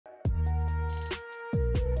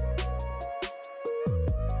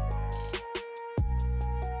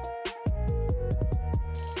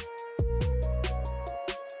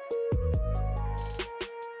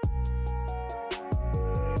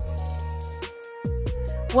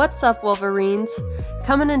What's up, Wolverines?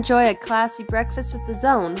 Come and enjoy a classy breakfast with the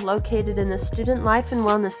Zone, located in the Student Life and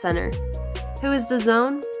Wellness Center. Who is the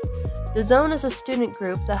Zone? The Zone is a student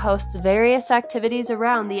group that hosts various activities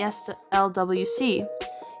around the SLWC.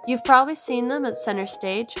 You've probably seen them at Center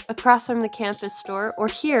Stage, across from the campus store, or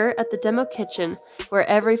here at the Demo Kitchen, where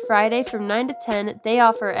every Friday from 9 to 10 they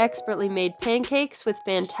offer expertly made pancakes with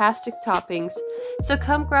fantastic toppings. So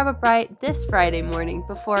come grab a bite this Friday morning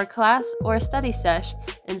before a class or a study sesh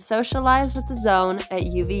and socialize with the Zone at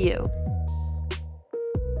UVU.